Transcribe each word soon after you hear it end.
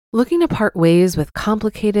Looking to part ways with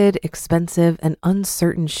complicated, expensive, and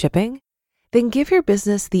uncertain shipping? Then give your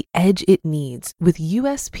business the edge it needs with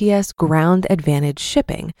USPS Ground Advantage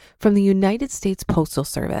shipping from the United States Postal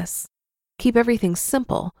Service. Keep everything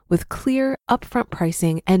simple with clear, upfront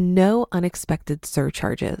pricing and no unexpected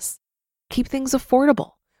surcharges. Keep things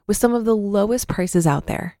affordable with some of the lowest prices out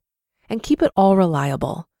there. And keep it all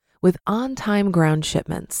reliable with on-time ground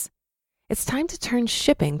shipments. It's time to turn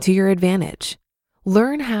shipping to your advantage.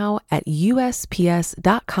 Learn how at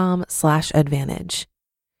USPS.com/advantage.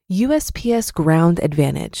 USPS Ground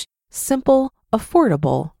Advantage. Simple,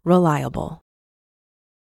 affordable, reliable.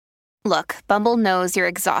 Look, Bumble knows you're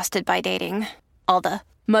exhausted by dating. All the,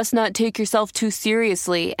 must not take yourself too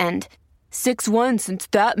seriously, and 6'1" since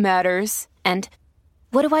that matters. And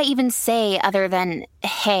what do I even say other than,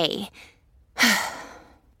 hey?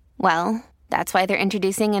 Well, that's why they're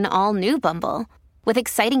introducing an all-new Bumble. With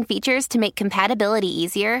exciting features to make compatibility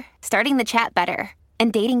easier, starting the chat better,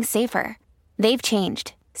 and dating safer. They've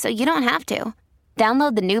changed, so you don't have to.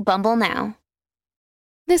 Download the new Bumble now.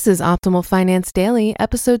 This is Optimal Finance Daily,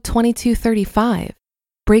 episode 2235,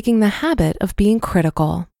 Breaking the Habit of Being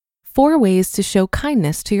Critical. 4 Ways to Show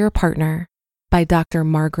Kindness to Your Partner, by Dr.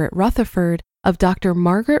 Margaret Rutherford of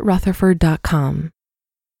drmargaretrutherford.com.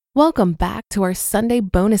 Welcome back to our Sunday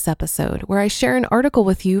bonus episode, where I share an article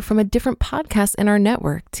with you from a different podcast in our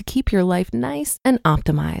network to keep your life nice and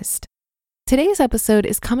optimized. Today's episode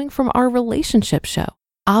is coming from our relationship show,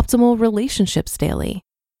 Optimal Relationships Daily.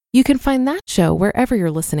 You can find that show wherever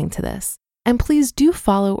you're listening to this, and please do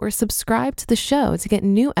follow or subscribe to the show to get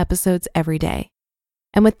new episodes every day.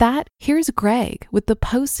 And with that, here's Greg with the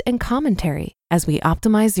post and commentary as we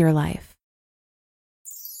optimize your life.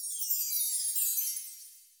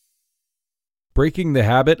 Breaking the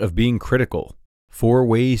Habit of Being Critical. 4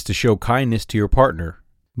 Ways to Show Kindness to Your Partner,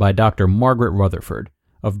 by Dr. Margaret Rutherford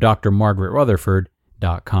of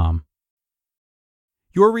drmargaretrutherford.com.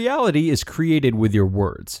 Your reality is created with your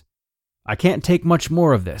words. I can't take much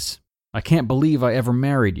more of this. I can't believe I ever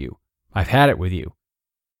married you. I've had it with you.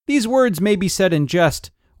 These words may be said in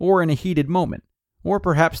jest or in a heated moment, or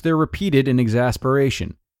perhaps they're repeated in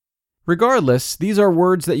exasperation. Regardless, these are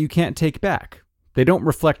words that you can't take back. They don't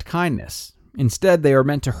reflect kindness. Instead, they are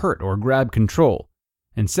meant to hurt or grab control,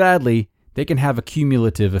 and sadly, they can have a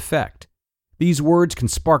cumulative effect. These words can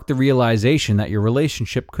spark the realization that your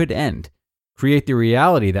relationship could end, create the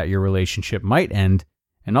reality that your relationship might end,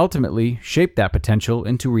 and ultimately shape that potential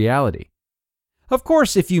into reality. Of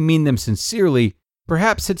course, if you mean them sincerely,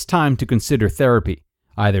 perhaps it's time to consider therapy,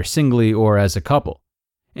 either singly or as a couple.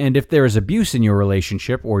 And if there is abuse in your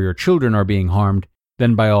relationship or your children are being harmed,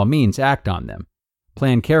 then by all means act on them.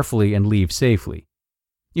 Plan carefully and leave safely.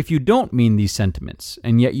 If you don't mean these sentiments,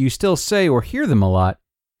 and yet you still say or hear them a lot,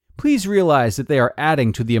 please realize that they are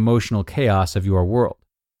adding to the emotional chaos of your world.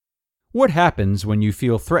 What happens when you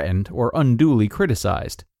feel threatened or unduly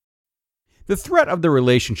criticized? The threat of the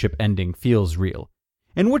relationship ending feels real.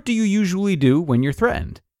 And what do you usually do when you're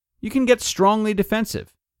threatened? You can get strongly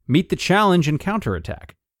defensive, meet the challenge and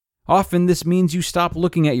counterattack. Often this means you stop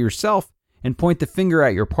looking at yourself and point the finger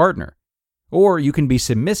at your partner. Or you can be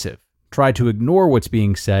submissive, try to ignore what's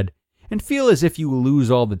being said, and feel as if you will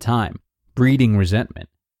lose all the time, breeding resentment.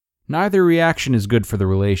 Neither reaction is good for the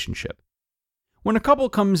relationship. When a couple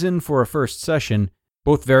comes in for a first session,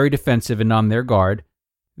 both very defensive and on their guard,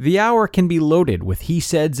 the hour can be loaded with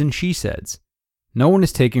he-saids and she-saids. No one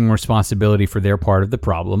is taking responsibility for their part of the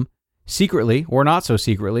problem, secretly or not so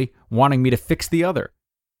secretly, wanting me to fix the other.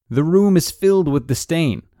 The room is filled with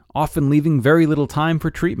disdain, often leaving very little time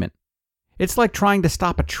for treatment. It's like trying to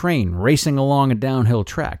stop a train racing along a downhill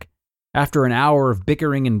track. After an hour of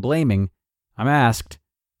bickering and blaming, I'm asked,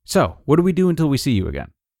 "So, what do we do until we see you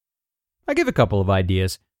again?" I give a couple of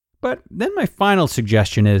ideas, but then my final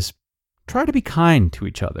suggestion is, try to be kind to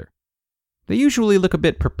each other. They usually look a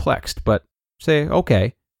bit perplexed, but say,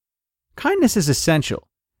 okay. Kindness is essential.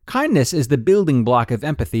 Kindness is the building block of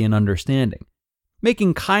empathy and understanding.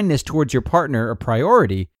 Making kindness towards your partner a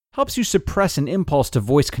priority helps you suppress an impulse to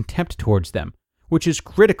voice contempt towards them, which is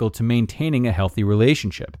critical to maintaining a healthy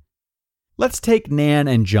relationship. Let's take Nan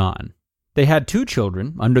and John. They had 2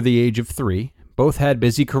 children under the age of 3, both had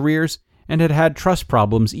busy careers, and had had trust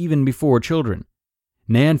problems even before children.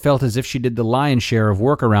 Nan felt as if she did the lion's share of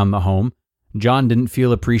work around the home. John didn't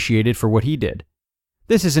feel appreciated for what he did.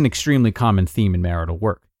 This is an extremely common theme in marital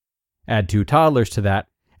work. Add 2 toddlers to that,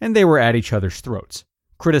 and they were at each other's throats,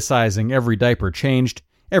 criticizing every diaper changed,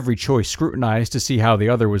 every choice scrutinized to see how the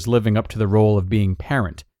other was living up to the role of being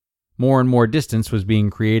parent. More and more distance was being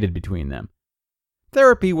created between them.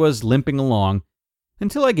 Therapy was limping along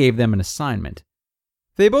until I gave them an assignment.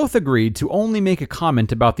 They both agreed to only make a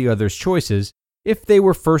comment about the other's choices if they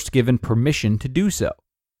were first given permission to do so.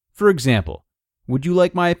 For example, would you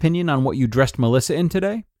like my opinion on what you dressed Melissa in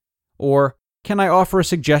today? Or, can I offer a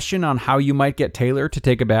suggestion on how you might get Taylor to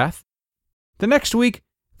take a bath? The next week,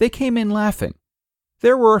 they came in laughing.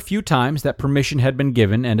 There were a few times that permission had been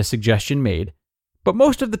given and a suggestion made, but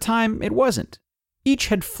most of the time it wasn't. Each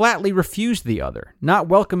had flatly refused the other, not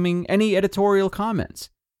welcoming any editorial comments.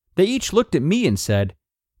 They each looked at me and said,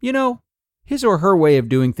 you know, his or her way of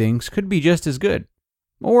doing things could be just as good.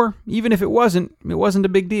 Or, even if it wasn't a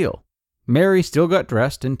big deal. Mary still got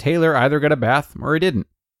dressed and Taylor either got a bath or he didn't.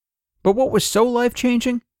 But what was so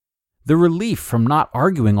life-changing? The relief from not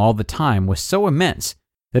arguing all the time was so immense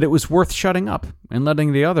that it was worth shutting up and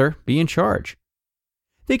letting the other be in charge.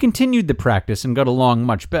 They continued the practice and got along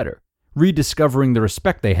much better, rediscovering the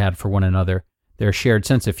respect they had for one another, their shared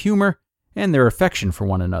sense of humor, and their affection for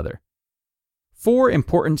one another. 4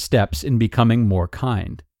 important steps in becoming more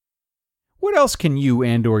kind. What else can you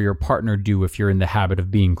and/or your partner do if you're in the habit of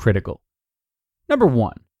being critical? Number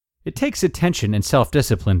 1, it takes attention and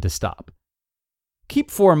self-discipline to stop. Keep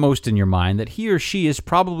foremost in your mind that he or she is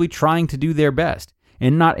probably trying to do their best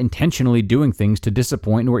and not intentionally doing things to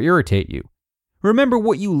disappoint or irritate you. Remember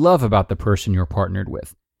what you love about the person you're partnered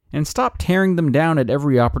with, and stop tearing them down at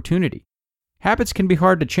every opportunity. Habits can be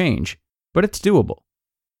hard to change, but it's doable.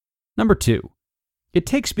 Number 2, it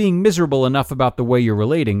takes being miserable enough about the way you're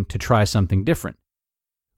relating to try something different.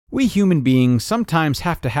 We human beings sometimes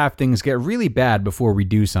have to have things get really bad before we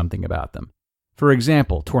do something about them. For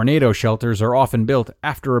example, tornado shelters are often built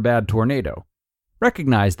after a bad tornado.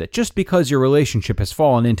 Recognize that just because your relationship has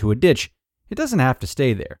fallen into a ditch, it doesn't have to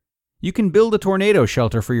stay there. You can build a tornado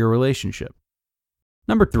shelter for your relationship.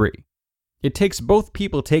 Number 3, it takes both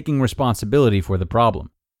people taking responsibility for the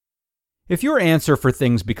problem. If your answer for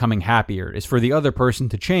things becoming happier is for the other person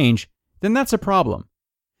to change, then that's a problem.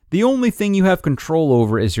 The only thing you have control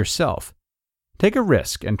over is yourself. Take a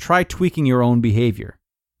risk and try tweaking your own behavior.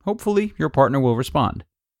 Hopefully, your partner will respond.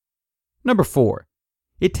 Number 4,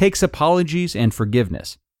 it takes apologies and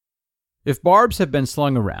forgiveness. If barbs have been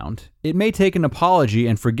slung around, it may take an apology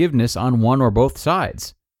and forgiveness on one or both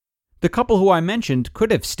sides. The couple who I mentioned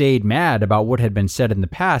could have stayed mad about what had been said in the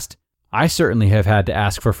past. I certainly have had to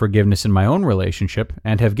ask for forgiveness in my own relationship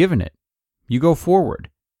and have given it. You go forward.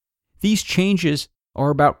 These changes are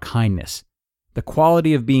about kindness. The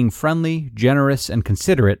quality of being friendly, generous, and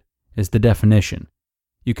considerate is the definition.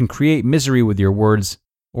 You can create misery with your words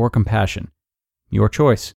or compassion. Your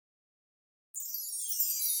choice.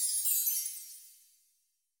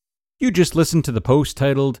 You just listened to the post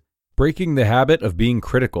titled, Breaking the Habit of Being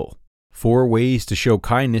Critical: 4 Ways to Show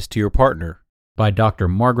Kindness to Your Partner by Dr.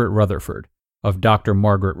 Margaret Rutherford of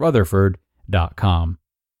drmargaretrutherford.com.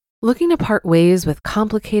 Looking to part ways with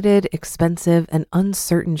complicated, expensive, and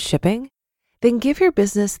uncertain shipping? Then give your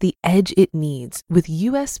business the edge it needs with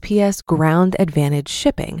USPS Ground Advantage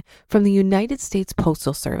shipping from the United States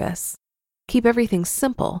Postal Service. Keep everything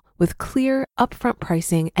simple with clear, upfront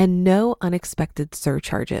pricing and no unexpected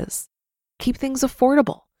surcharges. Keep things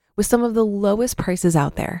affordable with some of the lowest prices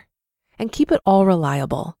out there. And keep it all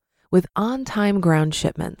reliable with on-time ground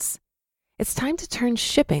shipments. It's time to turn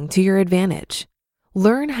shipping to your advantage.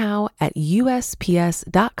 Learn how at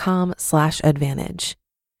USPS.com/advantage.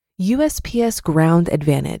 USPS Ground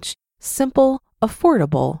Advantage. Simple,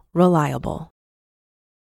 affordable, reliable.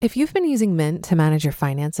 If you've been using Mint to manage your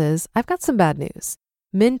finances, I've got some bad news.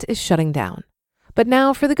 Mint is shutting down. But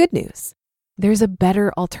now for the good news. There's a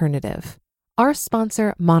better alternative. Our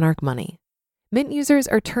sponsor, Monarch Money. Mint users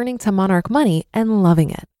are turning to Monarch Money and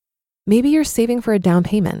loving it. Maybe you're saving for a down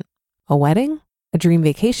payment, a wedding, a dream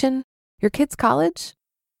vacation, your kids' college.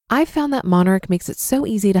 I've found that Monarch makes it so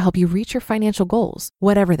easy to help you reach your financial goals,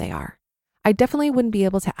 whatever they are. I definitely wouldn't be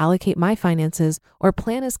able to allocate my finances or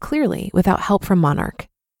plan as clearly without help from Monarch.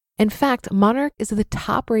 In fact, Monarch is the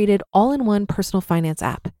top-rated all-in-one personal finance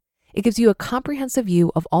app. It gives you a comprehensive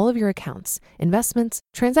view of all of your accounts, investments,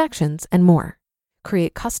 transactions, and more.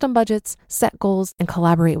 Create custom budgets, set goals, and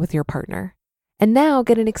collaborate with your partner. And now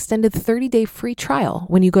get an extended 30-day free trial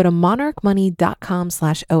when you go to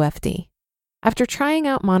monarchmoney.com/OFD. After trying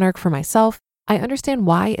out Monarch for myself, I understand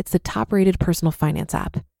why it's the top-rated personal finance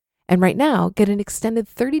app. And right now, get an extended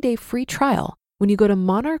 30-day free trial when you go to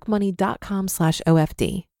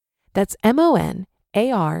monarchmoney.com/OFD. That's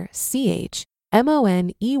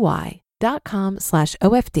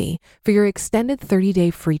monarchmoney.com/OFD for your extended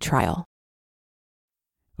 30-day free trial.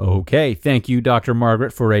 Okay, thank you, Dr.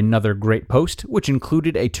 Margaret, for another great post, which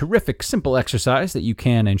included a terrific simple exercise that you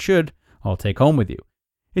can and should all take home with you.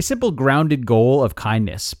 A simple grounded goal of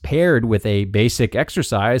kindness paired with a basic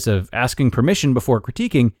exercise of asking permission before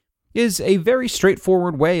critiquing is a very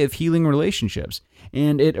straightforward way of healing relationships,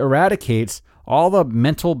 and it eradicates all the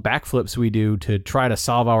mental backflips we do to try to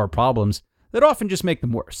solve our problems that often just make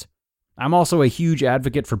them worse. I'm also a huge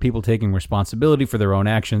advocate for people taking responsibility for their own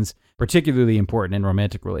actions, particularly important in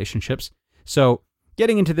romantic relationships. So,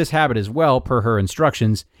 getting into this habit as well, per her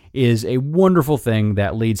instructions, is a wonderful thing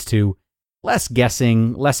that leads to less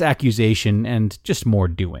guessing, less accusation, and just more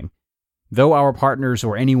doing. Though our partners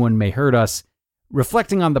or anyone may hurt us,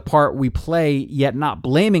 reflecting on the part we play, yet not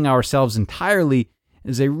blaming ourselves entirely,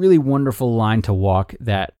 is a really wonderful line to walk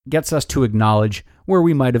that gets us to acknowledge where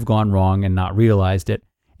we might have gone wrong and not realized it,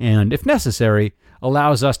 and, if necessary,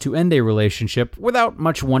 allows us to end a relationship without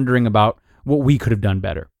much wondering about what we could have done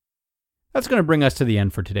better. That's going to bring us to the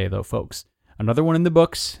end for today, though, folks. Another one in the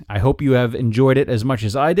books. I hope you have enjoyed it as much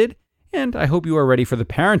as I did, and I hope you are ready for the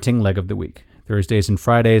parenting leg of the week. Thursdays and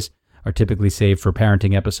Fridays are typically saved for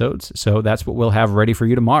parenting episodes, so that's what we'll have ready for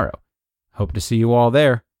you tomorrow. Hope to see you all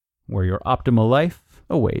there, where your optimal life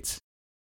awaits.